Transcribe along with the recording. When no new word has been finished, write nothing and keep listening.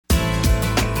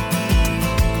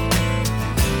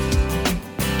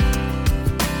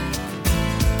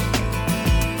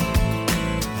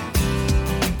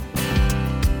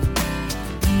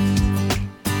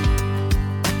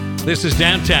This is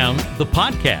Downtown, the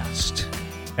podcast,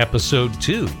 episode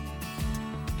 2.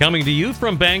 Coming to you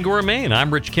from Bangor, Maine.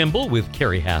 I'm Rich Kimball with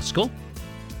Carrie Haskell.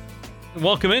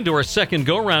 Welcome into our second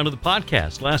go-round of the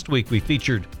podcast. Last week we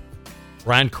featured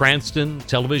Bryan Cranston,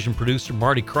 television producer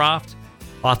Marty Krofft,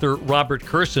 author Robert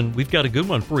Kurson. We've got a good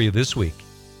one for you this week,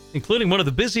 including one of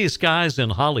the busiest guys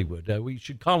in Hollywood. We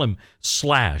should call him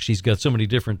Slash. He's got so many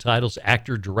different titles: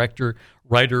 actor, director,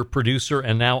 writer, producer,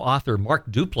 and now author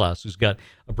Mark Duplass, who's got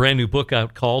a brand new book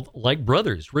out called Like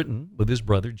Brothers, written with his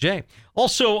brother Jay.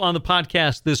 Also on the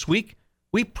podcast this week,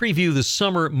 we preview the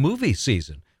summer movie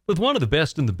season with one of the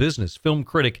best in the business, film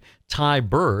critic Ty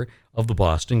Burr of the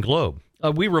Boston Globe.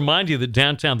 We remind you that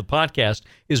Downtown the podcast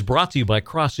is brought to you by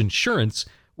Cross Insurance,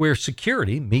 where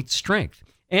security meets strength,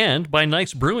 and by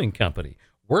Nice Brewing Company.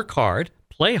 Work hard,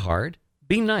 play hard,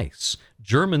 be nice.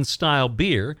 German-style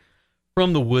beer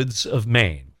from the woods of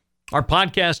Maine. Our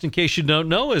podcast, in case you don't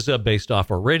know, is based off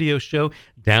our radio show,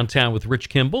 Downtown with Rich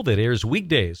Kimball, that airs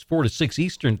weekdays 4 to 6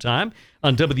 Eastern Time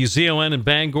on WZON in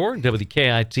Bangor and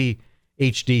WKIT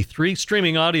HD3.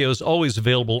 Streaming audio is always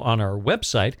available on our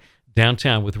website,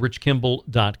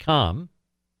 downtownwithrichkimball.com.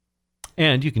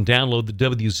 And you can download the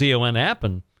WZON app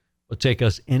and it'll take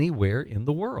us anywhere in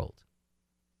the world.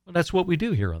 Well, that's what we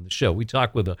do here on the show. We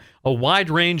talk with a wide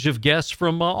range of guests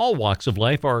from all walks of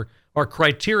life. Our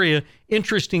criteria: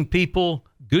 interesting people,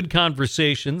 good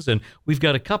conversations, and we've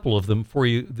got a couple of them for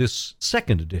you this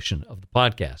second edition of the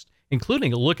podcast,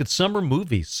 including a look at summer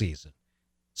movie season.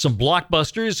 Some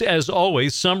blockbusters, as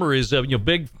always. Summer is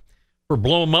big for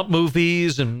blow-em-up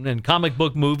movies and comic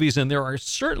book movies, and there are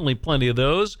certainly plenty of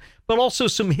those, but also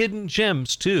some hidden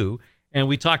gems, too. And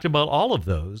we talked about all of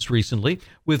those recently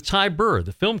with Ty Burr,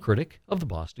 the film critic of the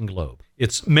Boston Globe.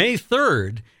 It's May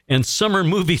 3rd, and summer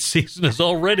movie season has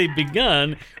already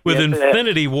begun with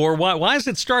Infinity War. Why is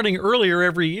it starting earlier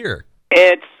every year?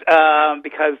 It's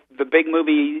because the big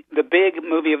movie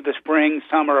of the spring,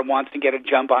 summer wants to get a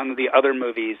jump on the other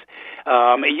movies.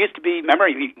 It used to be, remember,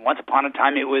 once upon a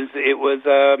time it was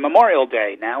Memorial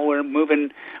Day. Now we're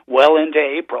moving well into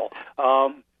April.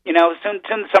 Soon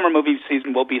the summer movie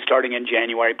season will be starting in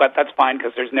January, but that's fine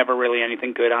because there's never really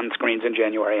anything good on screens in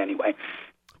January anyway.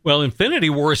 Well, Infinity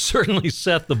War certainly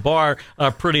set the bar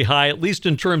pretty high, at least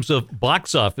in terms of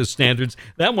box office standards.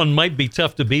 That one might be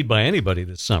tough to beat by anybody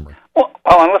this summer. Well,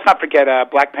 and let's not forget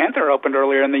Black Panther opened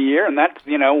earlier in the year, and that's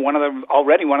one of the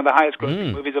highest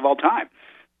grossing movies of all time.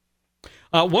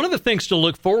 One of the things to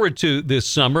look forward to this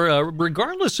summer,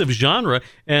 regardless of genre,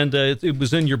 and it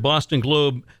was in your Boston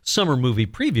Globe summer movie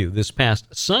preview this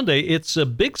past Sunday, it's a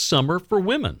big summer for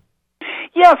women.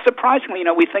 Yeah, surprisingly,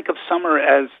 we think of summer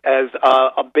as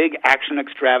a big action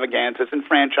extravaganza and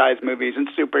franchise movies and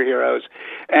superheroes,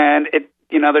 and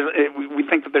we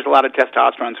think that there's a lot of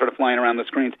testosterone sort of flying around the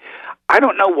screens. I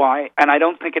don't know why, and I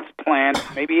don't think it's planned.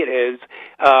 Maybe it is.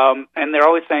 And they're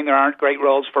always saying there aren't great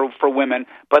roles for women,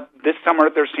 but this summer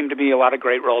there seem to be a lot of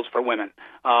great roles for women.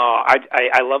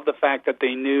 I love the fact that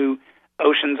the new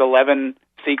Ocean's 11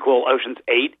 sequel, Ocean's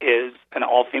 8, is an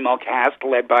all-female cast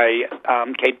led by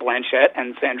Cate Blanchett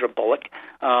and Sandra Bullock.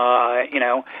 Last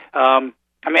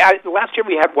year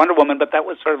we had Wonder Woman, but that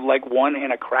was sort of like one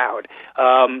in a crowd.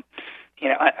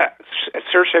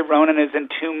 Saoirse Ronan is in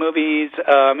 2 movies.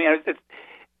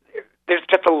 There's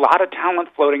just a lot of talent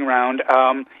floating around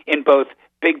in both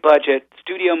big-budget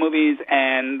studio movies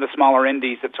and the smaller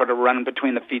indies that sort of run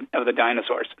between the feet of the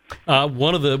dinosaurs.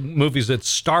 One of the movies that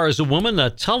stars a woman,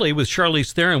 Tully with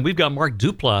Charlize Theron. We've got Mark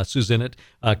Duplass, who's in it,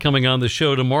 coming on the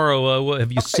show tomorrow.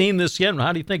 Have you seen this yet, and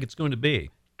how do you think it's going to be?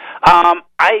 I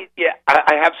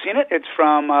have seen it. It's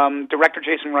from director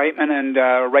Jason Reitman and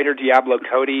writer Diablo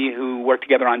Cody, who worked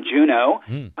together on Juno,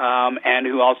 and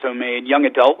who also made Young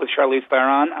Adult with Charlize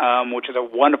Theron, which is a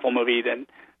wonderful movie that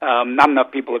not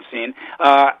enough people have seen.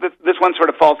 This one sort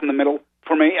of falls in the middle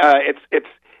for me.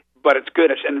 But it's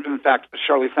good. And in fact,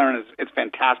 Charlize Theron is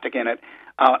fantastic in it,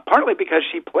 partly because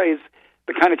she plays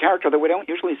the kind of character that we don't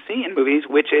usually see in movies,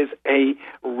 which is a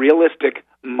realistic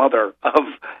mother of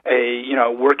a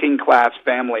working class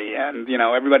family, and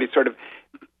everybody's sort of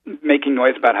making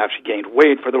noise about how she gained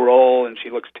weight for the role and she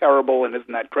looks terrible and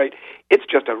isn't that great. It's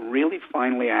just a really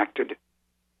finely acted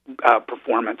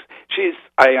performance. She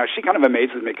kind of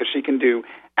amazes me because she can do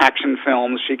action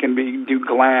films, she can do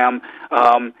glam,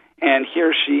 and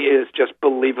here she is just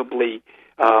believably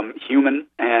human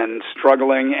and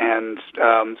struggling and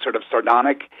sort of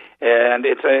sardonic, and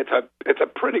it's a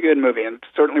pretty good movie and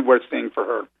certainly worth seeing for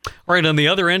her. All right, on the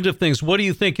other end of things, what do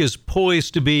you think is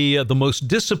poised to be the most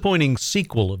disappointing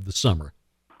sequel of the summer?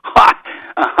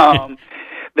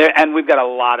 And we've got a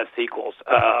lot of sequels.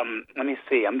 Let me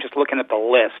see. I'm just looking at the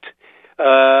list.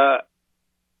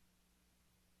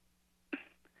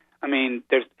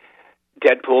 There's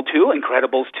Deadpool 2,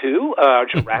 Incredibles 2,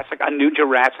 a new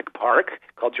Jurassic Park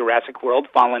called Jurassic World: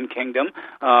 Fallen Kingdom.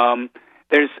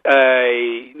 There's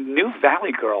a new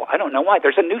Valley Girl. I don't know why.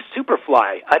 There's a new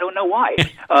Superfly. I don't know why.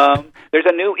 There's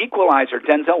a new Equalizer.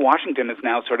 Denzel Washington is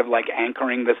now sort of like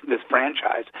anchoring this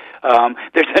franchise.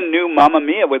 There's a new Mamma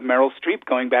Mia with Meryl Streep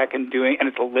going back and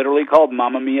it's literally called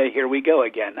Mamma Mia, Here We Go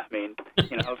Again. I mean,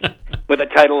 with a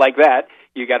title like that,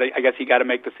 I guess you got to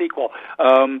make the sequel.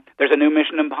 There's a new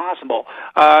Mission Impossible.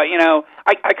 I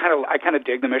kind of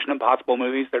dig the Mission Impossible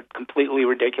movies. They're completely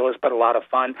ridiculous, but a lot of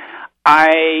fun.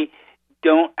 I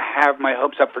don't have my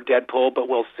hopes up for Deadpool, but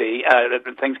we'll see.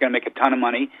 The thing's going to make a ton of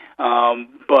money,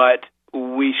 but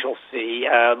we shall see.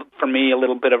 For me, a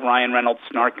little bit of Ryan Reynolds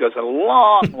snark goes a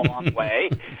long way.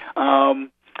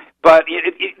 But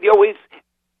you always,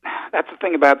 that's the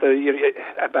thing about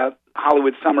about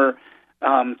Hollywood summer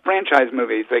franchise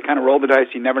movies. They kind of roll the dice.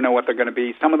 You never know what they're going to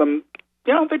be. Some of them,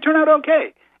 they turn out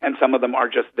okay, and some of them are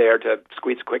just there to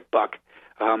squeeze a quick buck.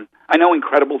 I know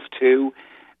Incredibles 2.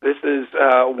 This is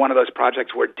one of those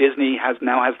projects where Disney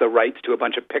now has the rights to a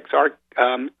bunch of Pixar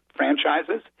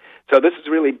franchises. So this is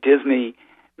really Disney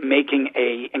making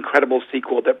a Incredibles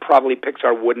sequel that probably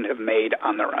Pixar wouldn't have made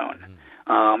on their own.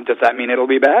 Does that mean it'll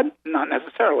be bad? Not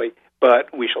necessarily,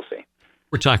 but we shall see.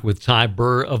 We're talking with Ty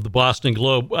Burr of the Boston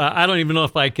Globe. I don't even know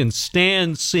if I can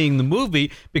stand seeing the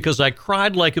movie because I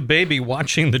cried like a baby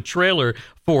watching the trailer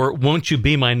for Won't You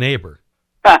Be My Neighbor?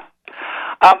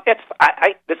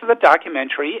 This is a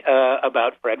documentary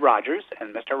about Fred Rogers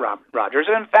and Mr. Rogers.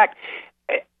 And in fact,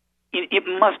 it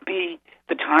must be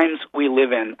the times we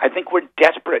live in. I think we're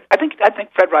desperate. I think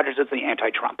Fred Rogers is the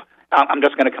anti-Trump. I'm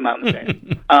just going to come out and say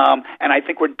it. And I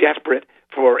think we're desperate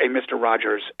for a Mr.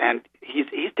 Rogers, and he's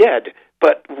dead.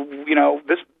 But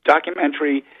this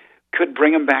documentary could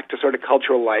bring him back to sort of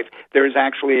cultural life. There is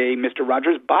actually a Mr.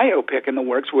 Rogers biopic in the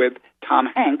works with Tom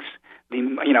Hanks,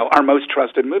 our most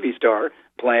trusted movie star,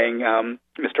 playing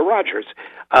Mr. Rogers.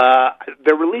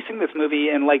 They're releasing this movie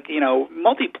in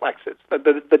multiplexes.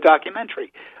 The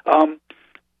documentary.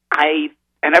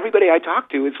 And everybody I talk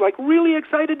to is really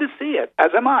excited to see it,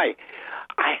 as am I.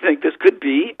 I think this could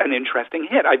be an interesting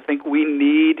hit. I think we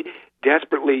need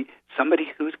desperately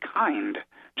somebody who's kind,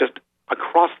 just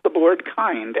across the board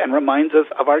kind, and reminds us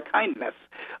of our kindness.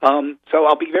 So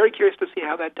I'll be very curious to see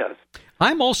how that does.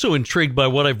 I'm also intrigued by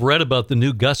what I've read about the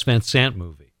new Gus Van Sant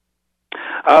movie.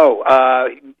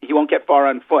 He Won't Get Far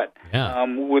on Foot, yeah.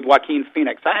 With Joaquin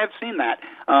Phoenix. I have seen that.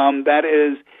 That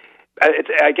is,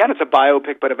 it's a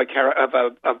biopic, but of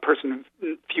a person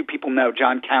few people know,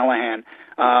 John Callahan,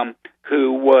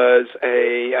 who was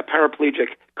a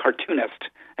paraplegic cartoonist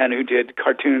and who did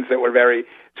cartoons that were very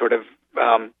sort of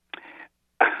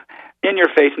in your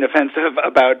face and offensive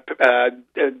about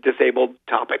disabled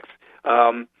topics.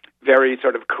 Very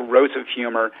sort of corrosive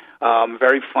humor,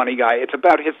 very funny guy. It's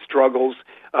about his struggles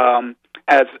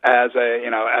as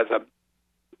a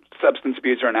substance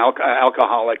abuser and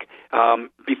alcoholic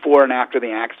before and after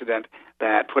the accident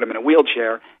that put him in a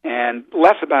wheelchair, and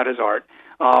less about his art.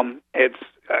 It's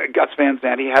Gus Van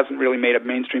Sant. He hasn't really made a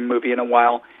mainstream movie in a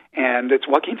while, and it's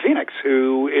Joaquin Phoenix,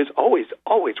 who is always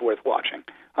worth watching.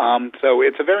 So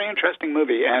it's a very interesting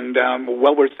movie, and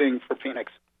well worth seeing for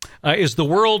Phoenix. Is the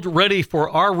world ready for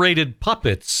R-rated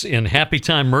puppets in Happy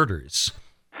Time Murders?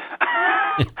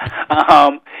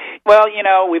 Well,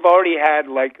 we've already had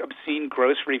obscene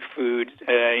grocery food,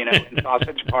 in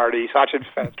Sausage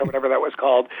Fest, or whatever that was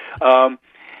called.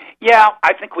 Yeah,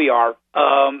 I think we are,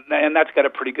 and that's got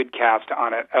a pretty good cast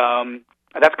on it.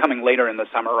 That's coming later in the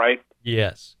summer, right?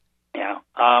 Yes. Yeah.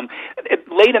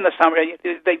 Late in the summer,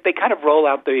 they kind of roll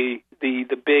out the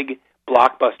big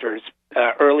blockbusters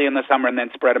early in the summer and then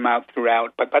spread them out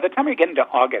throughout. But by the time you get into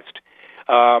August,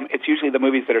 it's usually the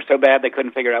movies that are so bad they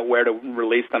couldn't figure out where to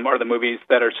release them, or the movies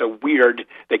that are so weird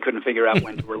they couldn't figure out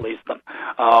when to release them.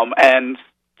 And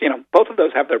both of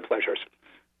those have their pleasures.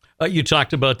 You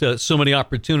talked about so many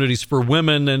opportunities for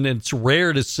women, and it's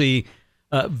rare to see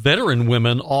veteran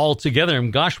women all together.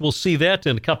 And gosh, we'll see that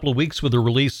in a couple of weeks with the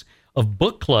release of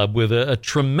Book Club with a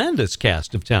tremendous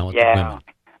cast of talented women.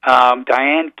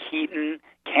 Diane Keaton,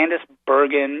 Candice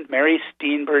Bergen, Mary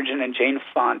Steenburgen, and Jane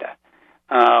Fonda.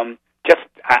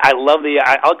 I love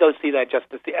I'll go see that just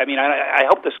to see. I mean, I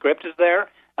hope the script is there,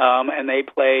 and they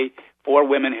play 4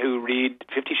 women who read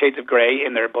 50 Shades of Grey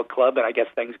in their book club, and I guess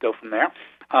things go from there.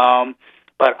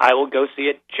 But I will go see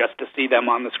it just to see them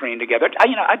on the screen together.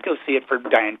 I'd go see it for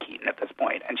Diane Keaton at this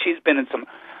point, and she's been in some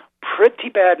pretty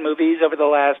bad movies over the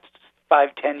last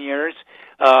 5-10 years,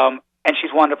 and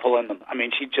she's wonderful in them. I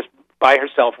mean, she just by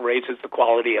herself raises the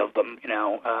quality of them,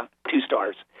 2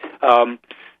 stars.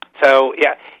 So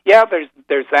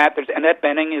there's that. There's Annette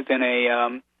Bening is in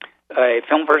a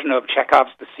film version of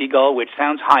Chekhov's The Seagull, which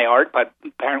sounds high art, but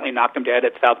apparently knocked him dead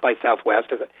at South by Southwest.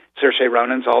 Saoirse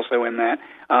Ronan's also in that.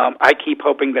 I keep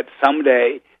hoping that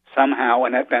someday, somehow,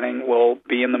 Annette Bening will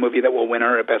be in the movie that will win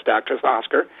her a Best Actress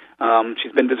Oscar.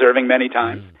 She's been deserving many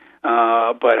times,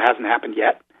 but it hasn't happened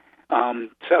yet.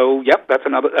 That's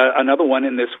another one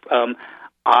in this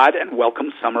odd and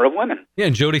welcome summer of women. Yeah,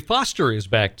 and Jodie Foster is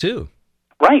back, too.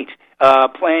 Right.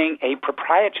 Playing a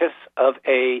proprietress of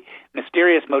a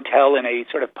mysterious motel in a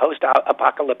sort of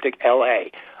post-apocalyptic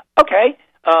L.A. Okay,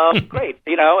 great.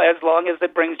 As long as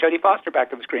it brings Jodie Foster back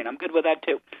to the screen, I'm good with that,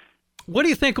 too. What do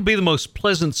you think will be the most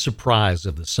pleasant surprise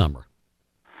of the summer?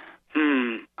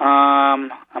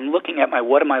 I'm looking at my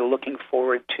what am I looking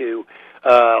forward to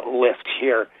list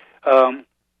here.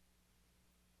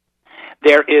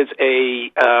 There is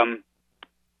a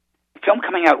film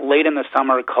coming out late in the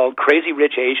summer called Crazy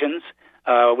Rich Asians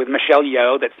with Michelle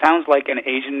Yeoh that sounds like an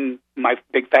Asian My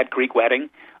Big Fat Greek Wedding,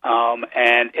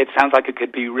 and it sounds like it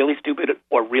could be really stupid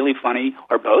or really funny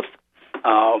or both,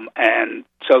 and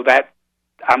so that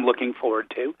I'm looking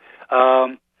forward to.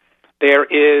 There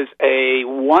is a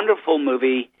wonderful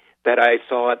movie that I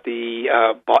saw at the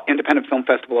Independent Film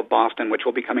Festival of Boston, which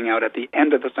will be coming out at the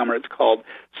end of the summer. It's called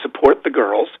Support the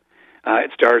Girls.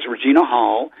 It stars Regina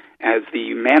Hall as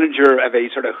the manager of a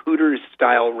sort of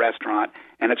Hooters-style restaurant,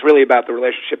 and it's really about the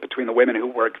relationship between the women who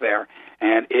work there.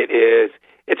 And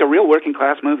it's a real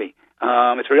working-class movie.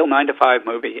 It's a real 9-to-5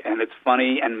 movie, and it's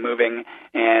funny and moving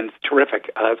and terrific.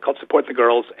 It's called Support the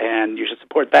Girls, and you should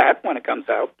support that when it comes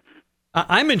out.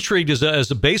 I'm intrigued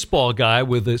as a baseball guy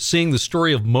with seeing the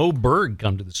story of Mo Berg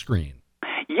come to the screen.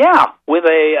 Yeah, with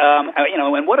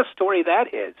and what a story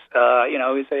that is.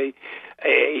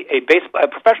 He's a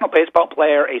professional baseball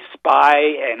player, a spy,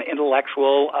 an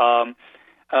intellectual,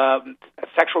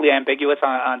 sexually ambiguous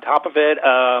on top of it.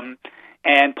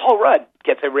 And Paul Rudd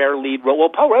gets a rare lead role. Well,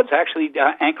 Paul Rudd's actually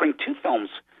anchoring 2 films.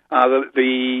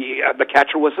 The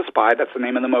Catcher Was a Spy. That's the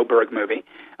name of the Mo Berg movie,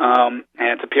 and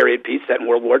it's a period piece set in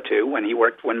World War II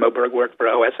when Mo Berg worked for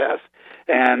OSS,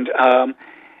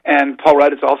 and Paul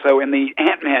Rudd is also in the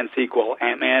Ant-Man sequel,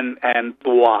 Ant-Man and the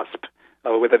Wasp,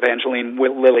 with Evangeline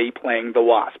Lilly playing the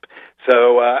Wasp.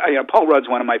 So Paul Rudd's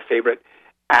one of my favorite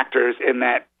actors in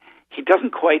that he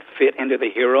doesn't quite fit into the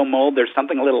hero mold. There's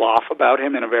something a little off about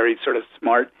him in a very sort of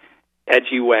smart,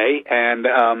 edgy way, and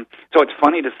so it's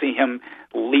funny to see him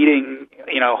leading,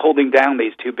 holding down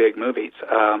these 2 big movies.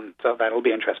 So that'll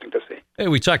be interesting to see. Hey,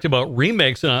 we talked about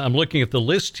remakes, and I'm looking at the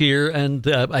list here, and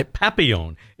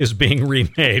Papillon is being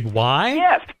remade. Why?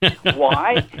 Yes.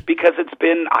 Why? Because it's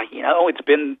been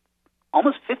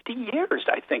almost 50 years,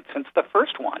 I think, since the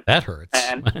first one. That hurts.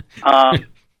 And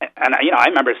I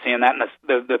remember seeing that in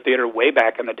the theater way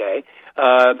back in the day.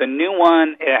 The new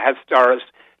one stars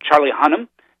Charlie Hunnam,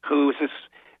 who's this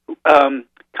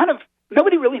kind of,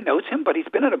 nobody really knows him, but he's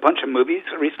been in a bunch of movies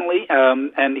recently,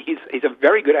 and he's a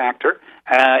very good actor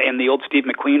in the old Steve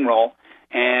McQueen role.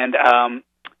 And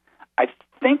I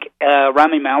think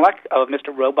Rami Malek of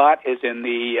Mr. Robot is in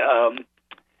the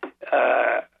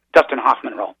Dustin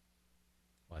Hoffman role.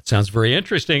 Well, that sounds very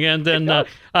interesting. And then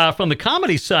from the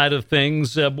comedy side of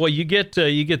things, you get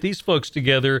these folks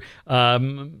together.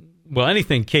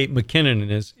 Anything Kate McKinnon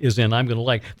is in, I'm going to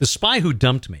like. The Spy Who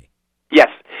Dumped Me. Yes,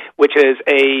 which is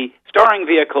a starring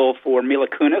vehicle for Mila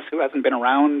Kunis, who hasn't been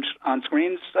around on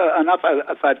screens enough,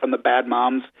 aside from the Bad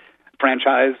Moms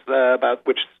franchise, about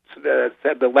which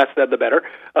said the less said the better.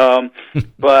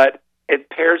 But it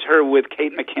pairs her with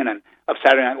Kate McKinnon of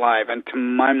Saturday Night Live, and to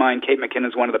my mind, Kate McKinnon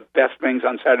is one of the best things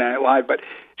on Saturday Night Live, but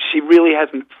she really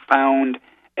hasn't found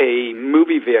a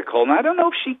movie vehicle, and I don't know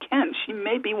if she can. She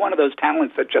may be one of those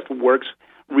talents that just works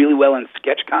really well in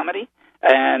sketch comedy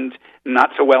and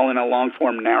not so well in a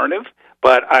long-form narrative,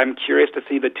 but I'm curious to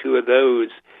see the 2 of those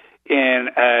in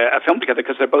a film together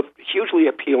because they're both hugely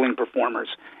appealing performers,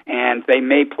 and they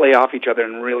may play off each other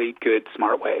in really good,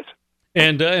 smart ways.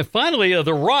 And finally,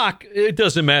 The Rock, it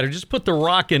doesn't matter. Just put The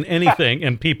Rock in anything,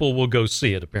 and people will go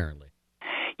see it, apparently.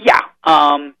 Yeah,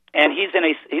 and he's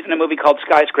in a movie called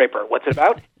Skyscraper. What's it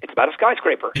about? It's about a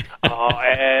skyscraper,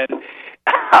 and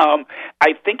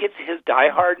I think it's his Die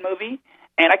Hard movie.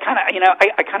 And I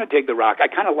kind of dig The Rock. I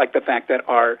kind of like the fact that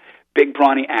our big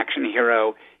brawny action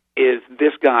hero is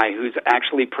this guy who's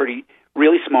actually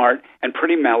really smart and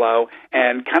pretty mellow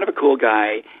and kind of a cool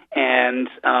guy, and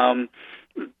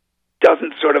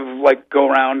doesn't sort of like go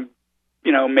around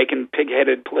making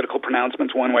pig-headed political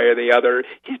pronouncements one way or the other.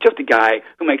 He's just a guy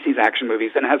who makes these action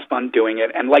movies and has fun doing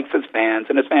it and likes his fans,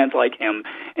 and his fans like him.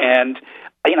 And,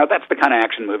 that's the kind of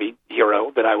action movie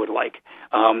hero that I would like.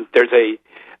 I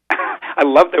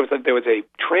love there was a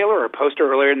trailer or a poster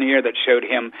earlier in the year that showed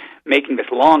him making this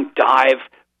long dive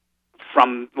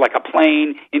from like a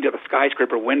plane into the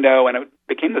skyscraper window, and it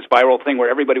became this viral thing where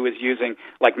everybody was using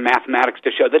like mathematics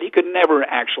to show that he could never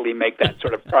actually make that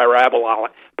sort of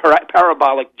parabolic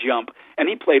jump, and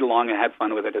he played along and had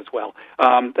fun with it as well.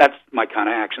 That's my kind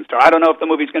of action star. I don't know if the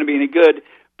movie's going to be any good,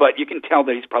 but you can tell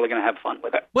that he's probably going to have fun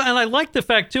with it. Well, and I like the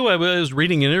fact, too, I was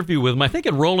reading an interview with him, I think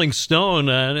at Rolling Stone,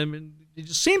 it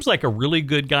just seems like a really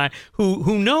good guy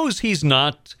who knows he's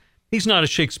not a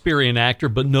Shakespearean actor,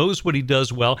 but knows what he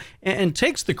does well and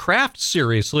takes the craft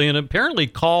seriously, and apparently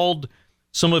called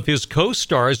some of his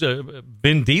co-stars,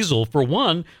 Vin Diesel for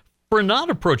one, for not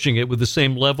approaching it with the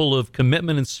same level of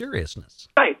commitment and seriousness.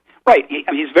 Right.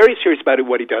 He's very serious about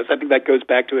what he does. I think that goes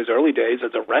back to his early days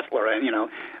as a wrestler, and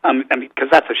because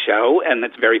that's a show and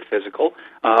it's very physical.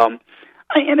 He's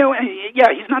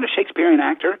not a Shakespearean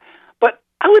actor, but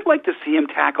I would like to see him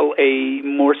tackle a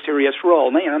more serious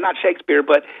role. Not Shakespeare,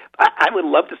 but I would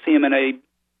love to see him in a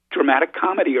dramatic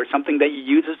comedy or something that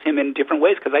uses him in different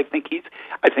ways, because I think he's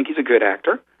a good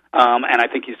actor, and I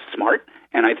think he's smart,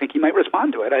 and I think he might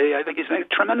respond to it. I think he's a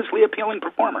tremendously appealing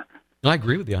performer. I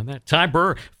agree with you on that. Ty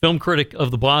Burr, film critic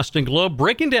of the Boston Globe,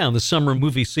 breaking down the summer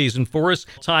movie season for us.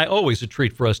 Ty, always a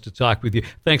treat for us to talk with you.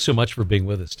 Thanks so much for being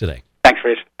with us today. Thanks,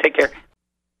 Rich. Take care.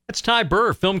 That's Ty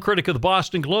Burr, film critic of the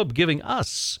Boston Globe, giving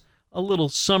us a little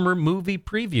summer movie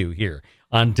preview here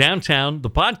on Downtown, the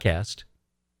podcast,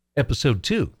 episode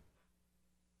 2.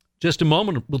 Just a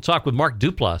moment, we'll talk with Mark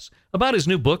Duplass about his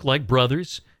new book, Like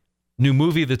Brothers, new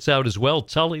movie that's out as well,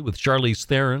 Tully, with Charlize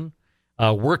Theron,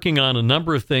 working on a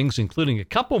number of things, including a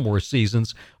couple more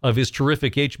seasons of his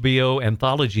terrific HBO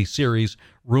anthology series,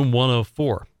 Room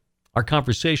 104. Our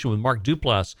conversation with Mark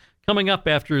Duplass coming up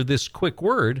after this quick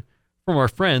word from our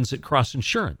friends at Cross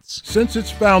Insurance. Since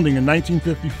its founding in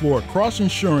 1954, Cross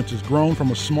Insurance has grown from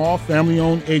a small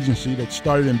family-owned agency that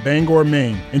started in Bangor,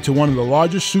 Maine, into one of the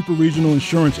largest super-regional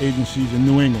insurance agencies in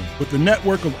New England. With a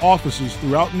network of offices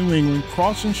throughout New England,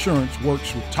 Cross Insurance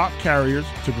works with top carriers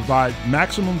to provide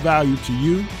maximum value to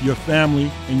you, your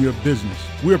family, and your business.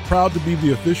 We are proud to be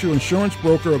the official insurance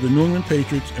broker of the New England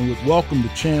Patriots and would welcome the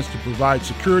chance to provide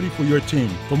security for your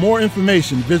team. For more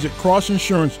information, visit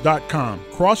crossinsurance.com.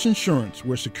 Cross Insurance,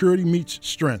 where security meets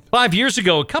strength. 5 years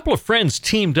ago, a couple of friends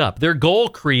teamed up. Their goal,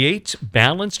 create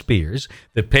balanced beers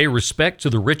that pay respect to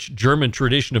the rich German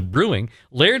tradition of brewing,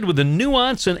 layered with the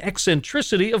nuance and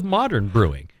eccentricity of modern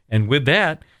brewing. And with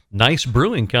that, Nice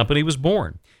Brewing Company was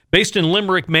born. Based in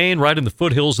Limerick, Maine, right in the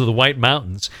foothills of the White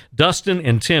Mountains, Dustin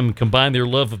and Tim combine their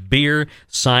love of beer,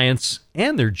 science,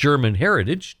 and their German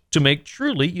heritage to make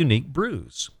truly unique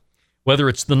brews. Whether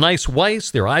it's the Nice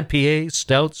Weiss, their IPAs,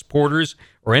 stouts, porters,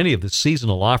 or any of the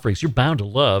seasonal offerings, you're bound to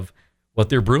love what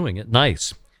they're brewing at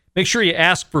Nice. Make sure you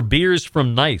ask for beers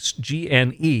from Nice,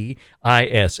 Gneiss,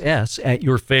 at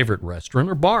your favorite restaurant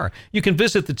or bar. You can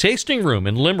visit the Tasting Room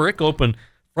in Limerick, open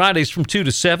Fridays from 2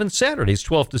 to 7, Saturdays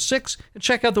 12 to 6, and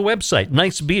check out the website,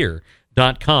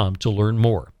 nicebeer.com, to learn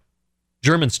more.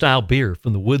 German-style beer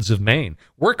from the woods of Maine.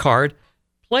 Work hard,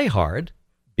 play hard,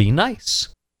 be nice.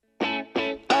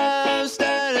 I'm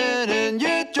standing in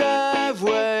your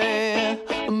driveway,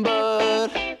 but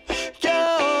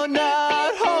you're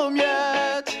not home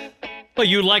yet. Well,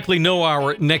 you likely know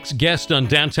our next guest on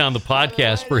Downtown the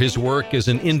Podcast for his work as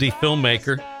an indie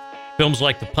filmmaker. Films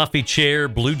like The Puffy Chair,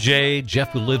 Blue Jay,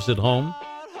 Jeff Who Lives at Home.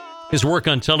 His work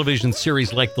on television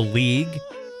series like The League,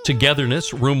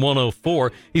 Togetherness, Room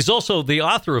 104. He's also the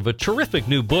author of a terrific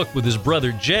new book with his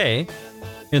brother Jay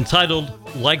entitled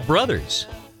Like Brothers.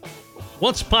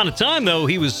 Once upon a time, though,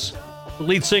 he was the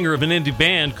lead singer of an indie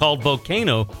band called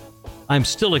Volcano. I'm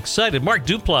still excited. Mark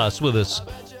Duplass with us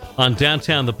on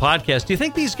Downtown the Podcast. Do you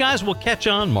think these guys will catch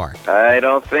on, Mark? I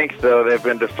don't think so. They've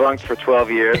been defunct for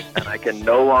 12 years, and I can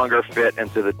no longer fit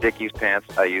into the Dickies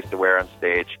pants I used to wear on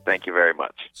stage. Thank you very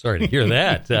much. Sorry to hear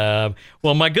that.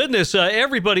 Well, my goodness,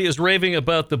 everybody is raving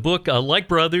about the book, Like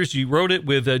Brothers. You wrote it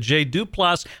with Jay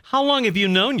Duplass. How long have you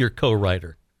known your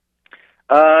co-writer?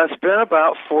 It's been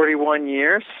about 41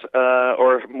 years,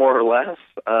 or more or less.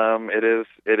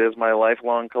 It is my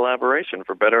lifelong collaboration,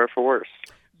 for better or for worse.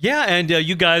 Yeah, and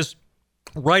you guys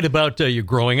write about your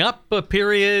growing up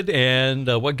period and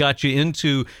what got you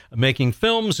into making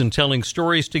films and telling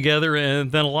stories together,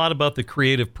 and then a lot about the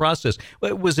creative process.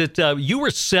 Was it you were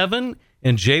 7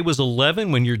 and Jay was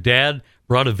 11 when your dad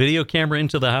brought a video camera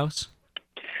into the house?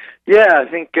 Yeah, I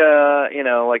think,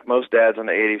 like most dads in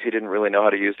the 80s, he didn't really know how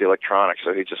to use the electronics,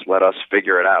 so he just let us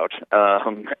figure it out.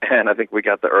 And I think we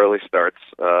got the early starts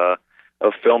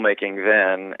of filmmaking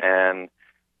then, and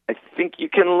I think you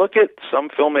can look at some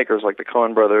filmmakers like the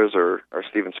Coen brothers or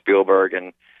Steven Spielberg,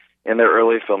 and in their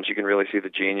early films you can really see the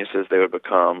geniuses they would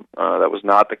become. That was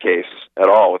not the case at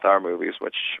all with our movies,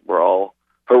 which were all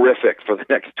horrific for the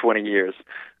next 20 years.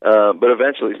 But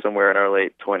eventually, somewhere in our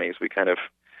late 20s, we kind of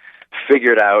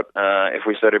figured out if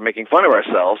we started making fun of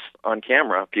ourselves on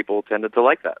camera, people tended to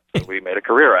like that. So we made a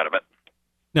career out of it.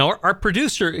 Now, our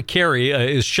producer, Kerry,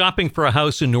 is shopping for a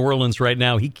house in New Orleans right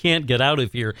now. He can't get out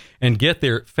of here and get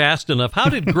there fast enough. How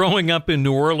did growing up in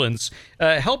New Orleans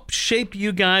help shape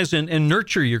you guys and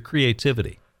nurture your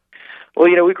creativity? Well,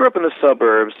 we grew up in the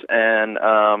suburbs, and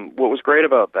what was great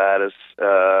about that is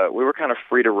we were kind of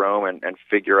free to roam and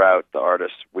figure out the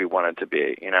artists we wanted to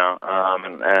be,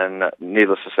 and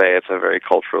needless to say, it's a very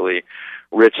culturally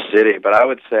rich city. But I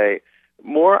would say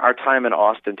more our time in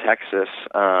Austin, Texas,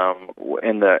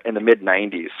 in the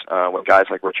mid-'90s, when guys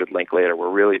like Richard Linklater were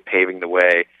really paving the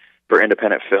way for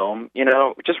independent film,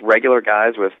 just regular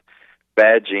guys with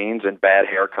bad jeans and bad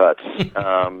haircuts,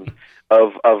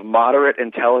 of moderate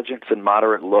intelligence and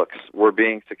moderate looks were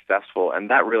being successful, and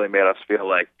that really made us feel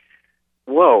like,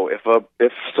 whoa, if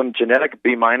some genetic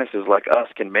B- like us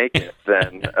can make it,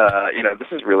 then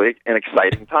this is really an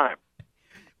exciting time.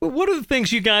 What are the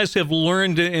things you guys have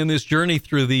learned in this journey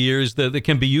through the years that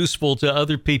can be useful to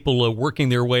other people working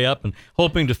their way up and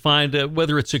hoping to find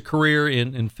whether it's a career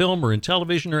in film or in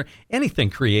television or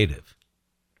anything creative?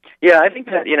 Yeah, I think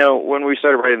that, when we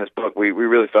started writing this book, we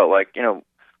really felt like,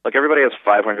 like everybody has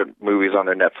 500 movies on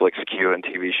their Netflix queue and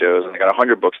TV shows, and they got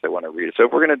 100 books they want to read. So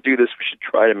if we're going to do this, we should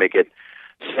try to make it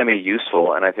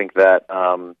semi-useful. And I think that,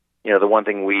 the one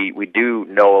thing we do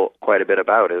know quite a bit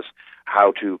about is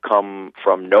how to come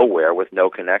from nowhere with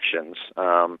no connections,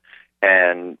 and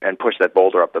push that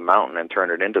boulder up the mountain and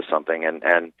turn it into something.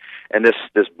 And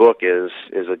this book is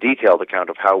a detailed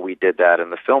account of how we did that in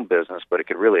the film business, but it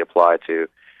could really apply to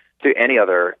any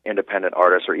other independent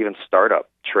artist or even startup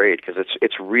trade, because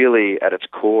it's really at its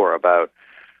core about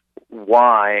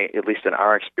why, at least in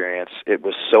our experience, it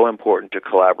was so important to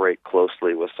collaborate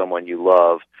closely with someone you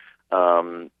love,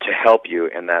 to help you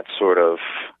in that sort of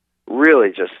really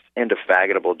just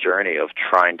indefatigable journey of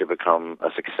trying to become a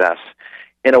success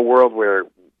in a world where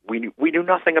we knew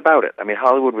nothing about it. I mean,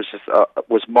 Hollywood was just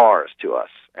was Mars to us,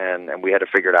 and we had to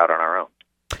figure it out on our own.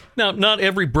 Now, not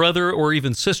every brother or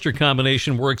even sister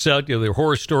combination works out. There are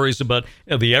horror stories about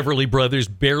the Everly brothers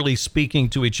barely speaking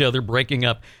to each other, breaking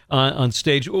up on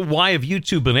stage. Why have you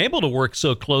two been able to work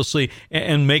so closely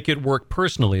and make it work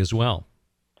personally as well?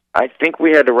 I think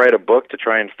we had to write a book to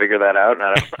try and figure that out, and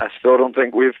I still don't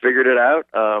think we've figured it out.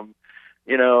 Some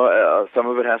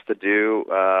of it has to do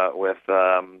with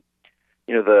the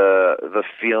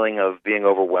feeling of being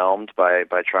overwhelmed by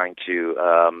trying to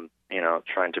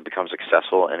become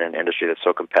successful in an industry that's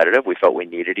so competitive. We felt we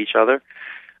needed each other.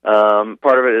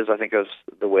 Part of it is, I think, is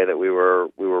the way that we were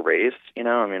raised.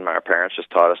 Our parents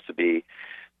just taught us to be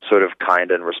sort of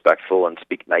kind and respectful and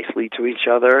speak nicely to each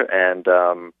other. And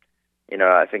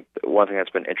I think one thing that's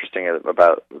been interesting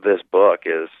about this book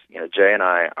is, Jay and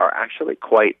I are actually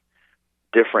quite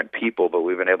different people, but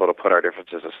we've been able to put our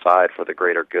differences aside for the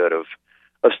greater good of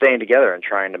staying together and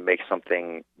trying to make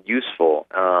something useful.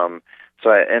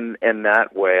 So in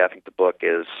that way, I think the book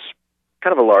is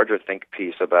kind of a larger think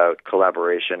piece about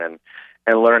collaboration and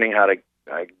learning how to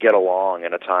get along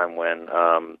in a time when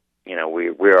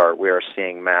we are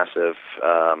seeing massive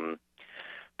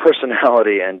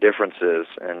personality and differences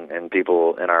in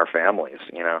people in our families.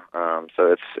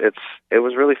 So it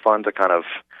was really fun to kind of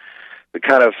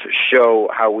show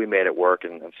how we made it work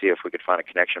and see if we could find a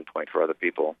connection point for other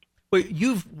people. Well,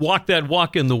 you've walked that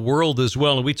walk in the world as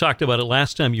well, and we talked about it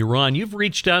last time you were on. You've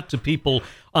reached out to people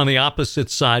on the opposite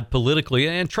side politically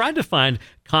and tried to find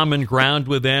common ground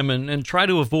with them and try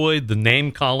to avoid the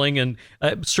name-calling. And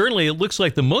certainly it looks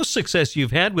like the most success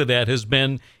you've had with that has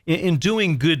been in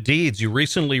doing good deeds. You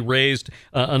recently raised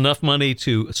enough money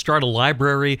to start a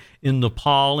library in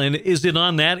Nepal. And is it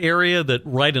on that area that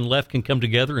right and left can come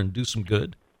together and do some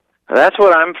good? That's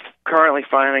what I'm currently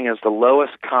finding is the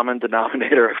lowest common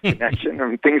denominator of connection. I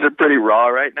mean, things are pretty raw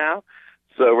right now.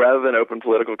 So rather than open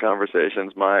political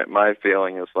conversations, my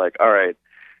feeling is like, all right,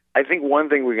 I think one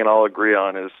thing we can all agree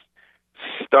on is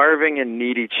starving and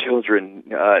needy children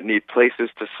need places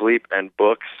to sleep and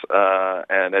books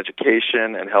and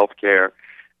education and health care.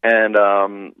 And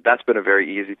that's been a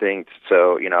very easy thing.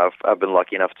 So, I've been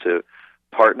lucky enough to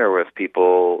partner with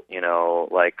people,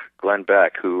 like Glenn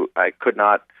Beck, who I could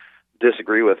not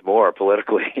disagree with more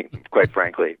politically, quite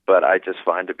frankly. But I just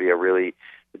find to be a really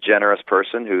generous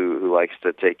person who likes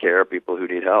to take care of people who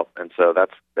need help. And so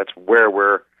that's where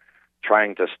we're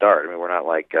trying to start. I mean, we're not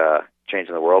like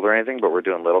changing the world or anything, but we're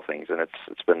doing little things, and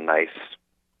it's been nice.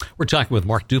 We're talking with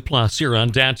Mark Duplass here on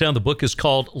Downtown. The book is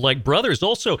called Like Brothers.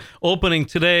 Also opening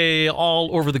today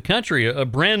all over the country, a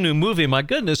brand new movie. My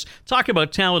goodness, talk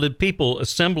about talented people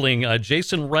assembling.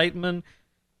 Jason Reitman,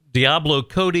 Diablo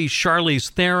Cody, Charlize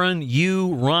Theron,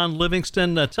 you, Ron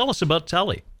Livingston. Tell us about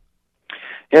Tully.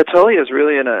 Yeah, Tully is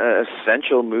really an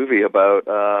essential movie about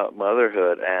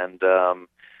motherhood, and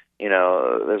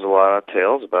there's a lot of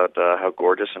tales about how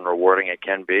gorgeous and rewarding it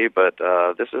can be, but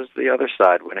this is the other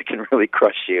side when it can really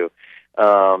crush you.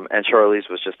 And Charlize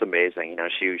was just amazing.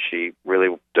 She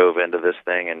really dove into this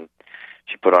thing, and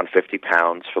she put on 50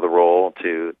 pounds for the role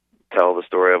to tell the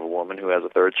story of a woman who has a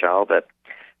third child that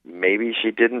maybe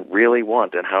she didn't really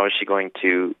want, and how is she going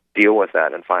to deal with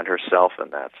that and find herself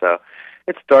in that. So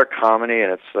it's dark comedy,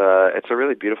 and it's a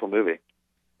really beautiful movie.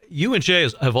 You and Jay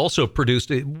have also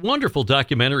produced a wonderful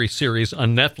documentary series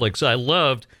on Netflix. I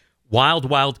loved Wild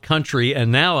Wild Country, and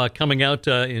now coming out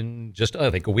in just, I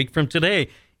think, a week from today,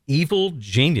 Evil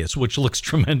Genius, which looks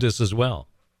tremendous as well.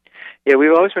 Yeah,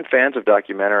 we've always been fans of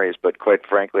documentaries, but quite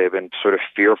frankly, I've been sort of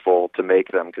fearful to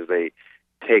make them because they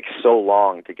take so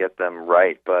long to get them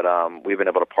right. But we've been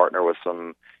able to partner with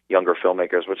some younger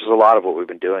filmmakers, which is a lot of what we've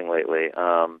been doing lately.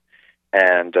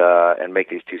 And make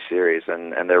these two series,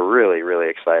 and they're really, really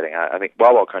exciting. I think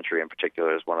Wild Wild Country in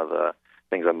particular is one of the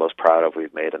things I'm most proud of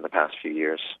we've made in the past few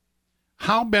years.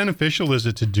 How beneficial is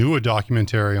it to do a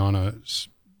documentary on a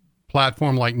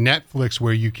platform like Netflix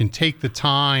where you can take the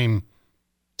time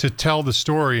to tell the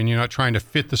story and you're not trying to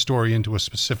fit the story into a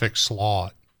specific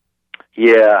slot?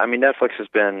 Yeah, I mean, Netflix has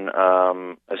been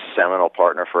a seminal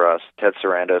partner for us. Ted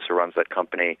Sarandos, who runs that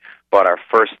company, bought our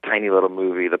first tiny little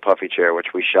movie, The Puffy Chair, which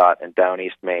we shot in Down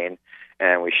East, Maine,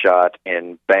 and we shot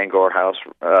in Bangor House,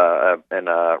 and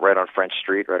right on French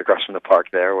Street, right across from the park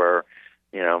there, where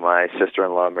my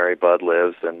sister-in-law Mary Budd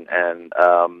lives, and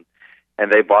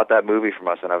they bought that movie from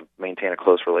us, and I've maintained a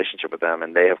close relationship with them,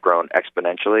 and they have grown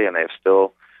exponentially, and they have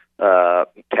still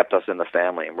kept us in the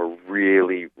family, and we're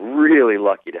really, really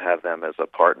lucky to have them as a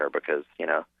partner because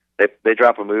they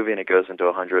drop a movie and it goes into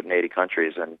 180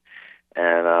 countries, and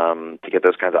to get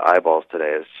those kinds of eyeballs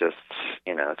today is just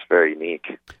it's very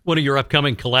unique. One of your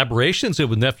upcoming collaborations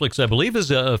with Netflix, I believe, is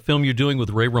a film you're doing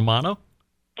with Ray Romano.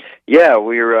 Yeah,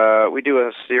 we do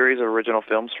a series of original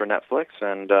films for Netflix,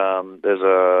 and there's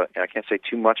I can't say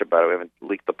too much about it. We haven't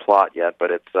leaked the plot yet, but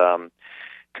it's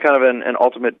kind of an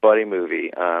ultimate buddy movie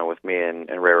with me and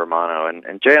Ray Romano,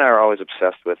 and Jay and I are always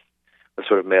obsessed with the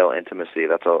sort of male intimacy.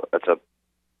 That's a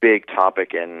big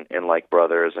topic in Like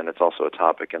Brothers, and it's also a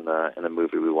topic in the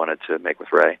movie we wanted to make with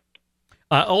Ray.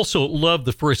 I also love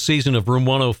the first season of Room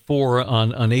 104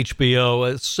 on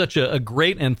HBO. It's such a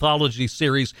great anthology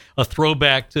series, a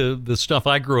throwback to the stuff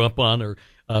I grew up on, or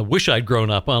wish I'd grown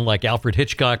up on, like Alfred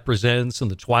Hitchcock Presents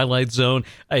and The Twilight Zone.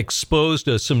 I exposed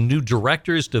some new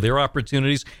directors to their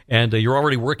opportunities, and you're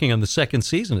already working on the second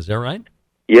season. Is that right?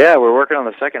 Yeah, we're working on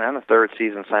the second and the third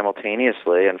season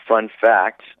simultaneously. And fun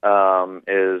fact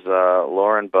is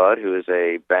Lauren Budd, who is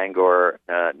a Bangor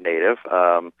native,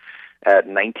 at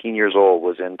 19 years old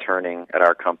was interning at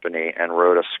our company and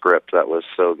wrote a script that was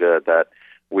so good that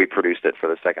we produced it for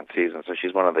the second season. So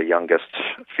she's one of the youngest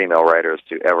female writers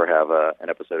to ever have an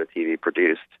episode of TV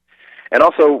produced. And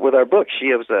also with our book, she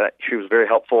was very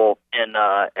helpful in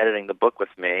editing the book with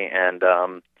me, and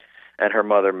her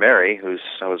mother Mary, who's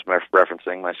I was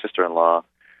referencing, my sister-in-law.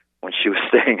 When she was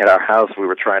staying at our house, we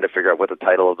were trying to figure out what the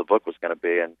title of the book was going to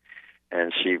be,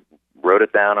 and she wrote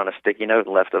it down on a sticky note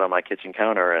and left it on my kitchen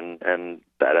counter, and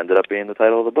that ended up being the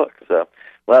title of the book. So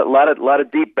a lot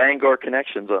of deep Bangor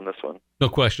connections on this one. No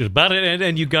question about it.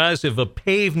 And you guys have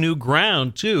paved new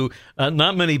ground, too.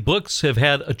 Not many books have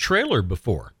had a trailer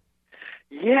before.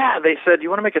 Yeah, they said, "You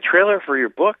want to make a trailer for your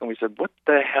book?" And we said, "What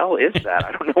the hell is that?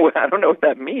 I don't know what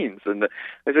that means." And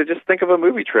they said, "Just think of a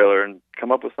movie trailer and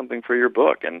come up with something for your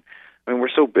book." And I mean, we're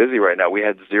so busy right now. We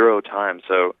had zero time.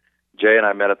 So Jay and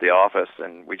I met at the office,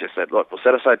 and we just said, "Look, we'll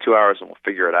set aside 2 hours and we'll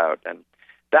figure it out." And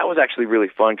that was actually really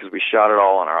fun because we shot it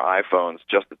all on our iPhones,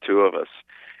 just the two of us.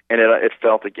 And it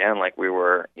felt again like we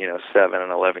were, 7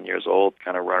 and 11 years old,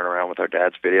 kind of running around with our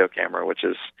dad's video camera, which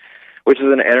is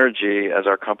an energy as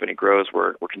our company grows.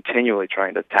 We're continually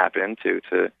trying to tap into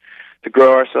to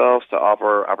grow ourselves, to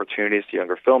offer opportunities to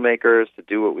younger filmmakers, to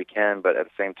do what we can, but at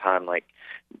the same time, like,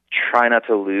 try not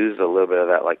to lose a little bit of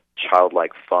that, like,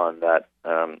 childlike fun that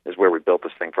is where we built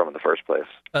this thing from in the first place.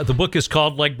 The book is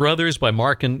called Like Brothers by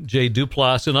Mark and Jay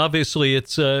Duplass, and obviously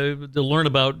it's to learn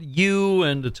about you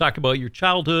and to talk about your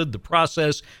childhood, the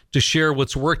process, to share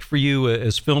what's worked for you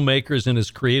as filmmakers and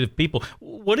as creative people.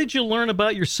 What did you learn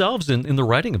about yourselves in the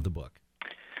writing of the book?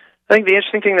 I think the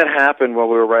interesting thing that happened while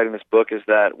we were writing this book is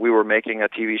that we were making a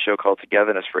TV show called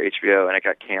Togetherness for HBO, and it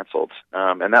got canceled.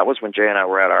 And that was when Jay and I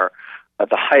were at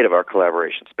the height of our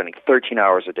collaboration, spending 13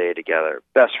 hours a day together,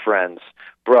 best friends,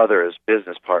 brothers,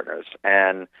 business partners.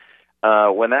 And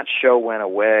when that show went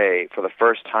away, for the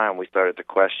first time, we started to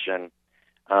question,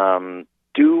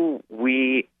 do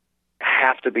we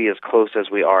have to be as close as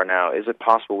we are now? Is it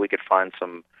possible we could find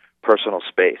some personal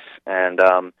space? And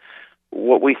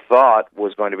what we thought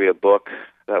was going to be a book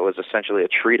that was essentially a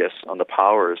treatise on the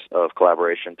powers of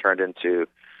collaboration turned into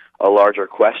a larger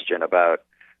question about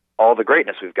all the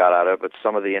greatness we've got out of it, but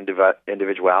some of the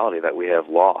individuality that we have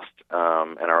lost in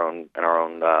our own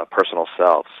personal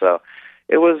selves. So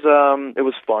it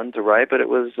was fun to write, but it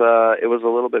was a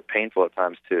little bit painful at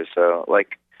times too. So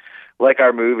like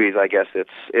our movies, I guess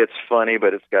it's funny,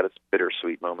 but it's got its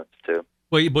bittersweet moments too.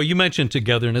 Well, you mentioned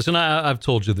Togetherness, and I've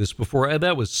told you this before.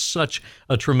 That was such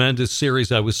a tremendous series.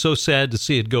 I was so sad to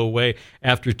see it go away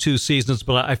after 2 seasons,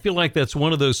 but I feel like that's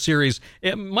one of those series,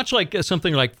 much like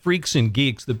something like Freaks and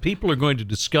Geeks, that people are going to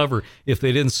discover if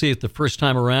they didn't see it the first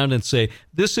time around and say,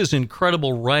 this is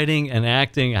incredible writing and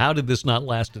acting. How did this not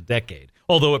last a decade?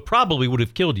 Although it probably would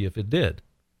have killed you if it did.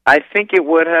 I think it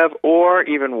would have, or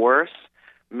even worse,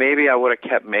 maybe I would have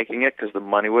kept making it because the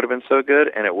money would have been so good,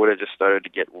 and it would have just started to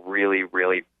get really,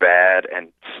 really bad and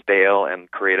stale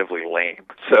and creatively lame.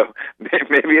 So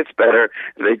maybe it's better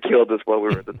they killed us while we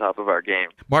were at the top of our game.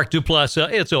 Mark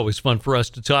Duplass, it's always fun for us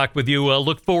to talk with you.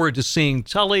 Look forward to seeing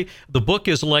Tully. The book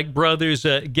is Like Brothers.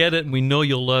 Get it, and we know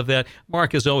you'll love that.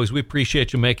 Mark, as always, we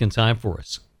appreciate you making time for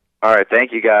us. All right,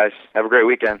 thank you, guys. Have a great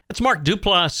weekend. It's Mark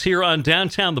Duplass here on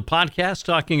Downtown, the podcast,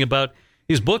 talking about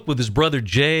his book with his brother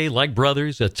Jay, Like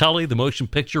Brothers, Tully, the motion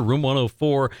picture, Room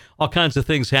 104, all kinds of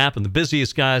things happen. The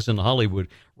busiest guys in Hollywood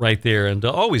right there. And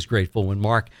always grateful when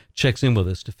Mark checks in with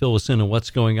us to fill us in on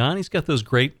what's going on. He's got those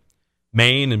great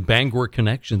Maine and Bangor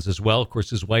connections as well. Of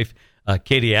course, his wife,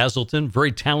 Katie Aselton,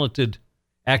 very talented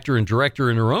actor and director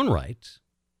in her own right,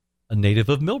 a native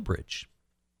of Millbridge.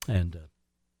 And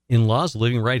in-laws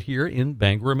living right here in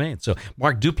Bangor, Maine. So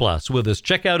Mark Duplass with us.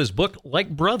 Check out his book, Like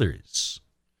Brothers.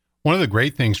 One of the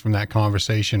great things from that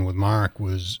conversation with Mark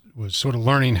was sort of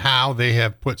learning how they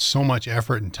have put so much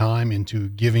effort and time into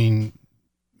giving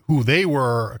who they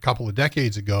were a couple of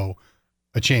decades ago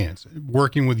a chance,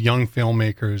 working with young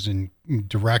filmmakers and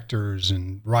directors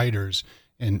and writers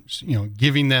and,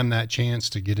 giving them that chance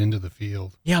to get into the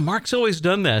field. Yeah, Mark's always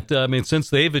done that. I mean, since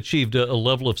they've achieved a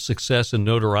level of success and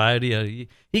notoriety,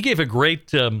 he gave a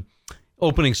great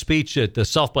opening speech at the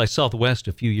South by Southwest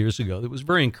a few years ago that was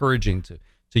very encouraging to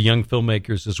young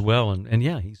filmmakers as well. And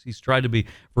yeah, he's tried to be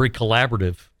very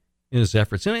collaborative in his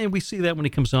efforts. And we see that when he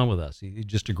comes on with us. He's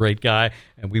just a great guy,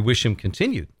 and we wish him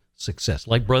continued success.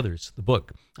 Like Brothers, the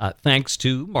book. Thanks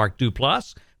to Mark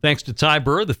Duplass. Thanks to Ty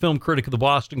Burr, the film critic of the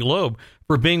Boston Globe,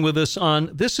 for being with us on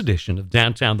this edition of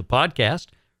Downtown the Podcast.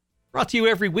 Brought to you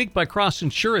every week by Cross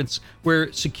Insurance,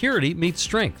 where security meets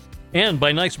strength. And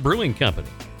by Nice Brewing Company,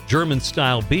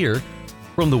 German-style beer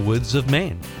from the woods of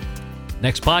Maine.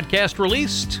 Next podcast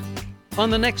released on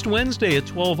the next Wednesday at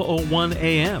 12:01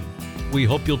 a.m. We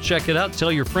hope you'll check it out.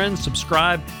 Tell your friends,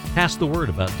 subscribe, pass the word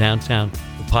about Downtown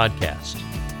the Podcast.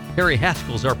 Harry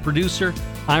Haskell's our producer.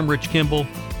 I'm Rich Kimball.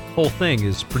 Whole thing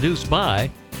is produced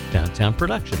by Downtown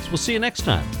Productions. We'll see you next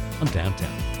time on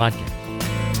Downtown Podcast.